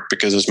support,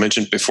 because as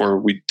mentioned before,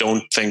 we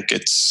don't think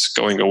it's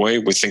going away.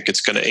 We think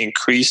it's going to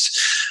increase,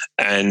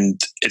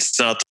 and it's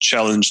not a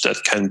challenge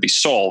that can be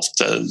solved.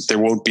 There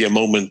won't be a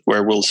moment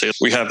where we'll say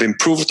we have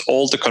improved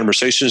all the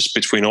conversations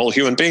between all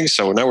human beings,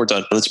 so now we're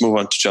done. Let's move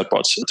on to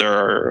chatbots. There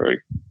are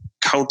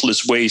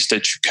countless ways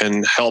that you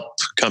can help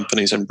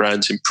companies and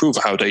brands improve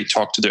how they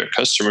talk to their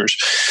customers.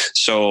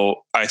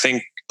 So I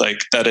think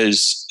like that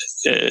is,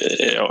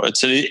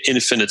 it's an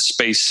infinite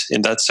space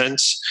in that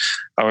sense.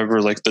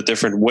 However, like the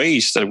different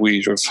ways that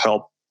we sort of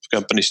help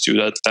companies do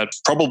that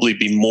probably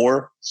be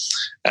more,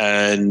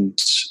 and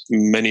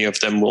many of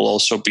them will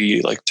also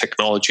be like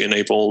technology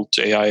enabled,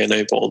 AI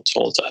enabled,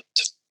 all that.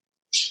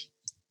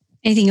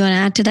 Anything you want to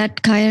add to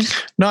that, Kair?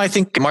 No, I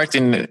think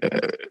Martin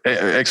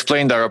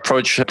explained our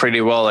approach pretty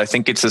well. I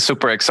think it's a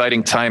super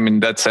exciting time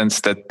in that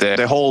sense that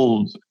the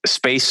whole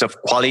space of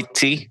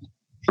quality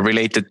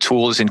related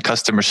tools in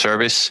customer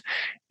service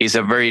is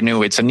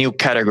it's a new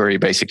category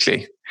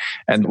basically.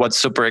 And what's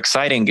super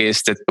exciting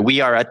is that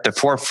we are at the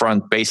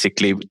forefront,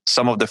 basically.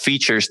 Some of the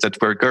features that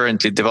we're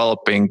currently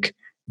developing,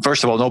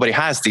 first of all, nobody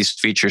has these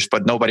features,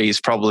 but nobody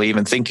is probably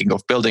even thinking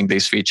of building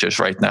these features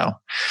right now.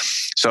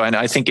 So, and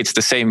I think it's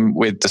the same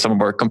with some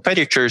of our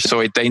competitors.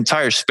 So the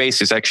entire space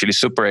is actually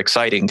super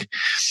exciting.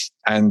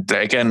 And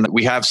again,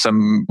 we have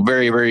some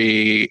very,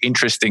 very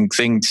interesting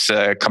things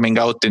coming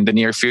out in the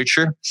near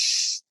future.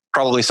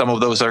 Probably some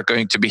of those are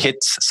going to be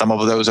hits. Some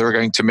of those are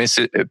going to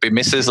be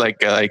misses, like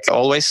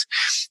always.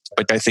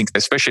 But I think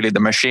especially the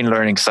machine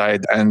learning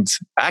side, and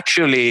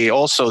actually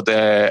also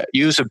the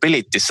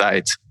usability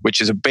side,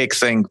 which is a big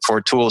thing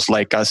for tools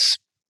like us,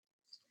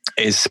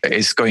 is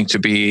going to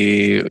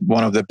be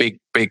one of the big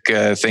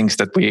things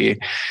that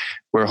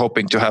we're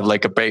hoping to have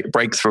like a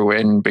breakthrough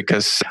in,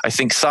 because I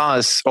think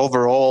SaaS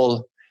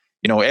overall,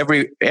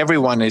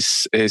 everyone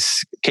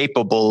is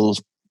capable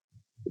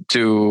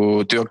to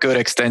a good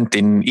extent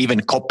in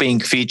even copying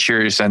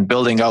features and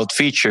building out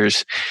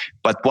features.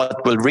 But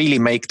what will really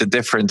make the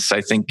difference, I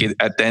think,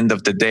 at the end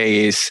of the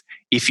day, is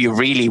if you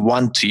really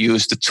want to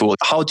use the tool,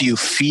 how do you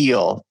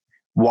feel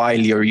while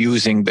you're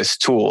using this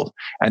tool?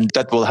 And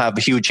that will have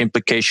huge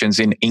implications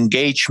in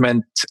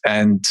engagement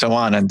and so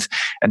on. And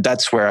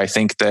that's where I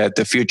think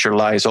the future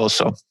lies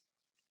also.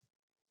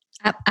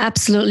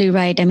 Absolutely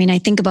right. I mean, I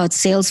think about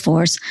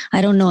Salesforce.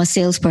 I don't know a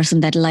salesperson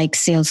that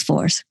likes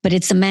Salesforce, but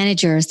it's the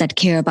managers that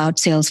care about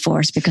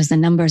Salesforce because the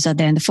numbers are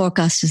there and the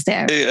forecast is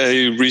there.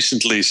 I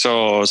recently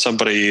saw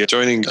somebody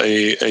joining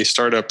a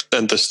startup,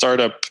 and the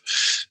startup,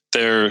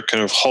 their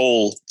kind of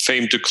whole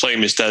fame to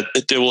claim is that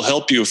they will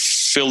help you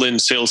fill in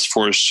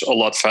Salesforce a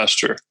lot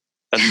faster.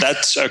 And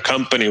that's a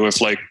company with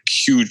like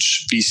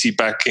huge VC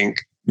backing.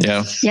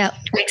 Yeah,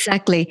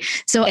 exactly.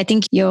 So I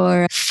think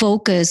your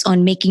focus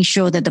on making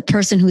sure that the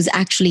person who's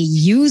actually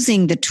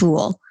using the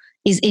tool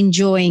is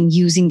enjoying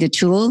using the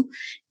tool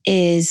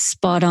is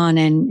spot on,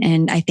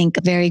 and I think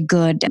very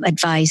good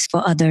advice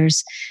for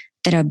others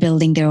that are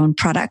building their own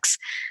products.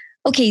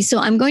 Okay, so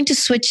I'm going to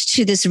switch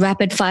to this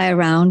rapid fire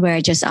round where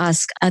I just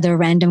ask other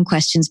random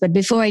questions. But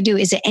before I do,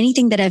 is there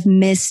anything that I've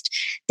missed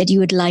that you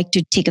would like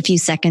to take a few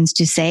seconds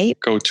to say?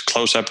 Go to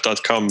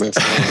klausapp.com if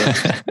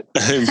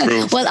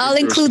improve. Well, I'll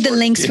include the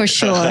links for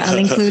sure. I'll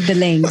include the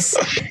links.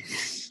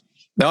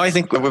 No, I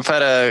think we've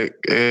had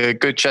a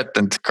good chat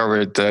and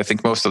covered, I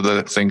think, most of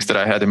the things that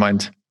I had in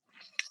mind.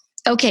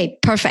 Okay,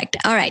 perfect.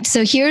 All right.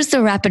 So here's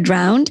the rapid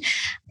round,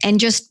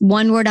 and just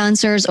one word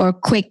answers or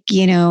quick,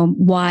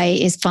 why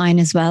is fine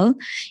as well.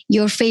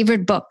 Your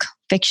favorite book,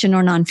 fiction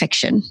or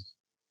nonfiction?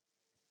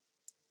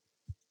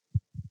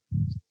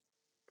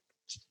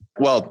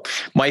 Well,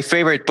 my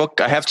favorite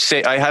book, I have to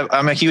say,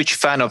 I'm a huge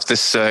fan of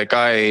this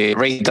guy,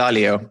 Ray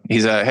Dalio.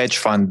 He's a hedge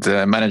fund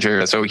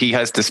manager. So he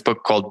has this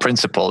book called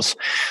Principles.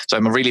 So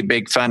I'm a really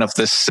big fan of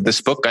this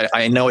book.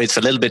 I know it's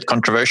a little bit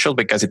controversial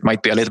because it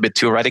might be a little bit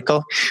too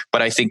radical,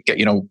 but I think,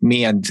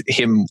 me and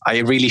him, I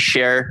really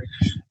share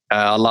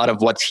a lot of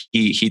what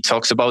he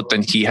talks about,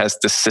 and he has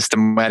this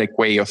systematic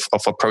way of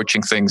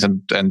approaching things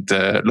and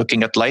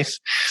looking at life.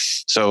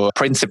 So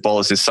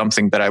principles is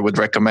something that I would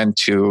recommend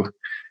to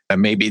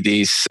maybe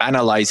these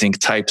analyzing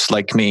types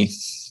like me.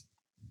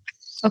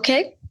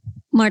 Okay.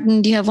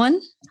 Martin, do you have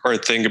one?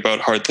 Hard thing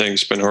about hard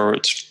things, Ben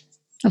Horowitz.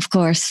 Of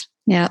course.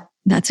 Yeah,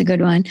 that's a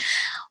good one.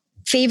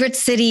 Favorite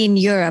city in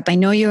Europe? I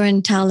know you're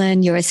in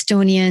Tallinn, you're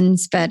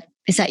Estonians, but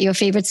is that your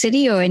favorite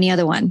city or any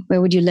other one?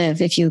 Where would you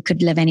live if you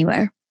could live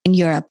anywhere in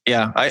Europe?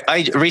 Yeah,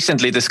 I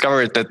recently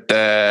discovered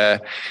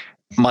that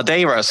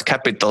Madeira's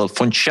capital,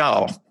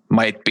 Funchal,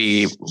 might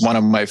be one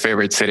of my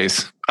favorite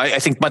cities. I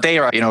think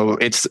Madeira,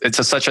 it's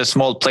such a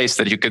small place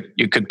that you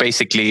could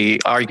basically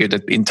argue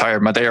that entire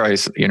Madeira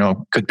is,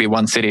 could be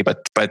one city.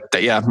 But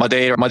yeah,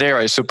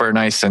 Madeira is super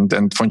nice,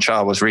 and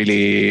Funchal was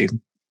really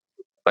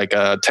like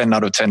a 10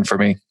 out of 10 for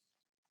me.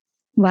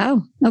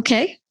 Wow.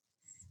 Okay.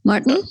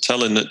 Martin?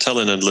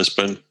 Tallinn and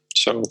Lisbon.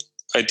 So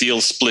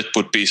ideal split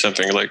would be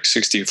something like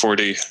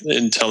 60-40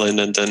 in Tallinn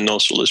and then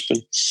also Lisbon.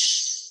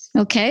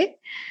 Okay.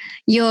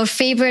 Your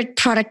favorite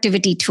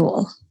productivity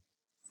tool?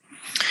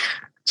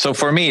 So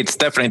for me, it's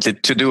definitely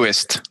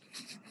Todoist.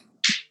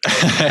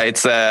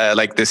 It's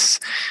like this,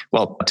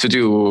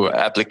 to-do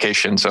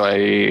application. So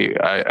I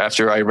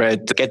after I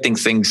read Getting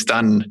Things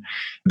Done,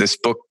 this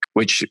book,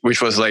 which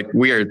was like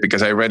weird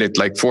because I read it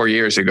like 4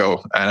 years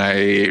ago, and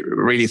I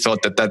really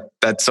thought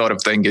that sort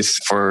of thing is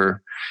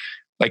for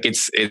like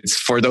it's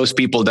for those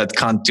people that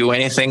can't do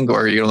anything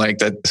or like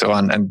that, so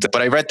on.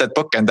 But I read that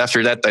book, and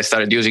after that I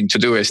started using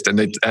Todoist, and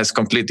it has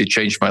completely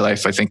changed my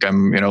life. I think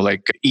I'm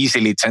like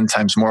easily 10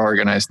 times more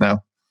organized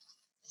now.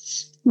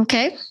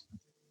 Okay.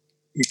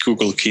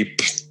 Google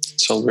Keep.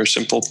 It's all very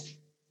simple.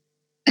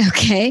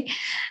 Okay.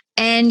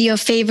 And your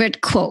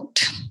favorite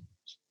quote?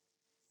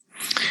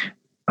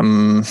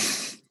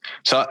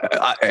 So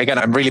again,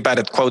 I'm really bad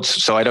at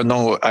quotes, so I don't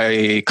know.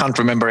 I can't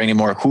remember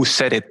anymore who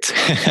said it.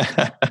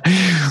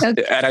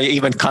 Okay. And I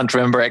even can't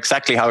remember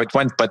exactly how it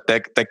went, but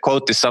the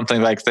quote is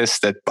something like this: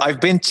 that I've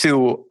been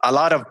to a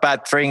lot of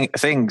bad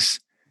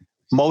things,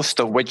 most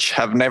of which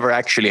have never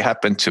actually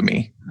happened to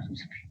me.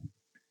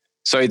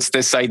 So it's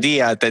this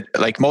idea that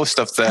like most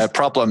of the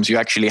problems you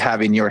actually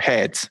have in your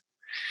head.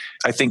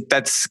 I think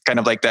that's kind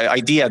of like the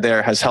idea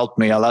there has helped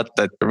me a lot,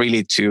 that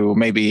really to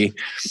maybe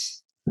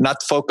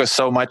not focus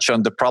so much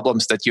on the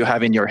problems that you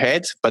have in your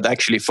head, but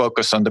actually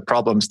focus on the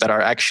problems that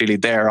are actually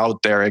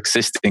out there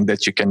existing,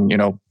 that you can,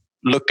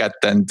 look at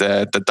and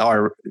that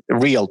are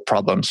real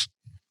problems.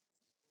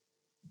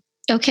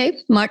 Okay.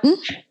 Martin?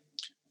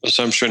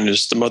 Assumption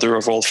is the mother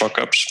of all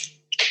fuck-ups.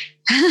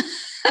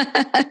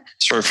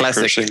 Sorry for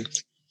cursing.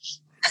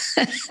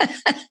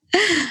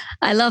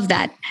 I love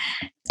that.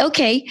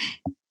 Okay.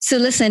 So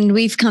listen,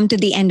 we've come to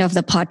the end of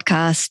the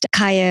podcast.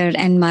 Kair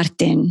and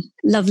Martin,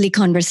 lovely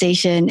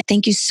conversation.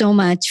 Thank you so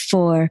much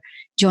for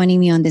joining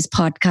me on this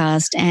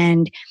podcast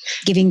and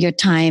giving your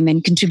time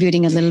and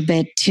contributing a little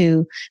bit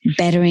to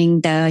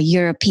bettering the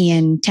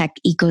European tech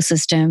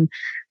ecosystem.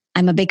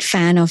 I'm a big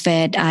fan of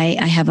it. I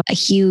have a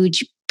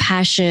huge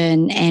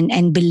passion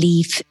and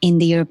belief in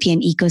the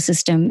European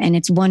ecosystem. And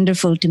it's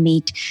wonderful to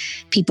meet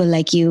people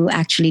like you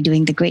actually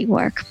doing the great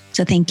work.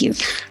 So thank you.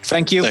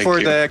 Thank you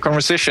for the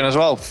conversation as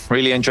well.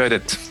 Really enjoyed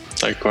it.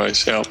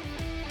 Likewise, yeah.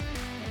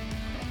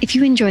 If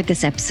you enjoyed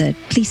this episode,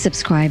 please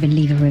subscribe and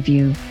leave a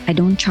review. I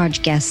don't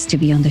charge guests to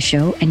be on the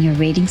show, and your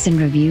ratings and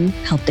review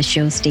help the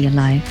show stay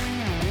alive.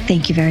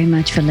 Thank you very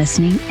much for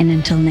listening. And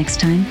until next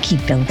time,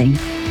 keep building.